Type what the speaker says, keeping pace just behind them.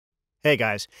Hey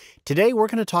guys, today we're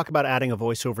going to talk about adding a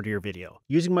voiceover to your video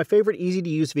using my favorite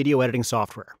easy-to-use video editing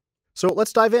software. So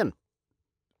let's dive in.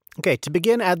 Okay, to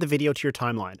begin, add the video to your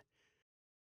timeline.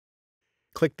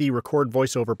 Click the Record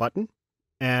Voiceover button,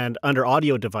 and under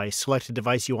Audio Device, select a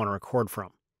device you want to record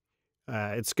from.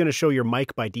 It's going to show your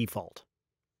mic by default.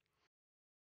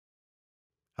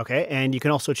 Okay, and you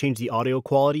can also change the audio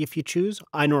quality if you choose.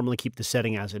 I normally keep the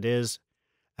setting as it is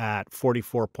at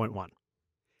 44.1.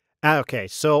 Okay,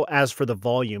 so as for the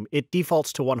volume, it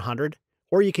defaults to 100,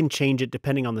 or you can change it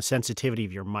depending on the sensitivity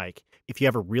of your mic. If you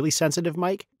have a really sensitive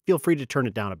mic, feel free to turn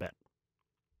it down a bit.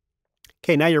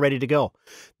 Okay, now you're ready to go.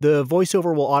 The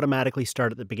voiceover will automatically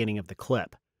start at the beginning of the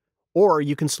clip, or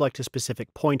you can select a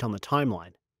specific point on the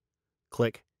timeline.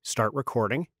 Click Start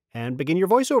Recording and begin your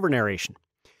voiceover narration.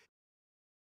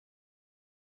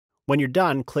 When you're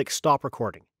done, click Stop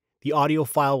Recording. The audio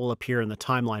file will appear in the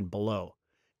timeline below,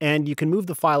 and you can move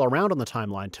the file around on the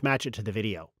timeline to match it to the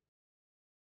video.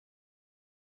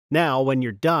 Now, when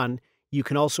you're done, you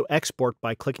can also export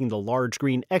by clicking the large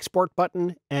green Export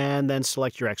button and then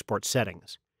select your export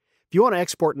settings. If you want to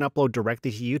export and upload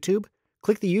directly to YouTube,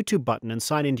 click the YouTube button and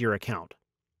sign into your account.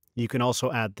 You can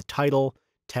also add the title,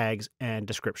 tags, and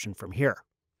description from here.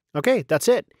 Okay, that's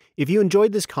it. If you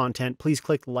enjoyed this content, please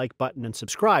click the like button and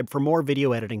subscribe for more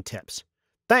video editing tips.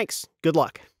 Thanks. Good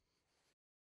luck.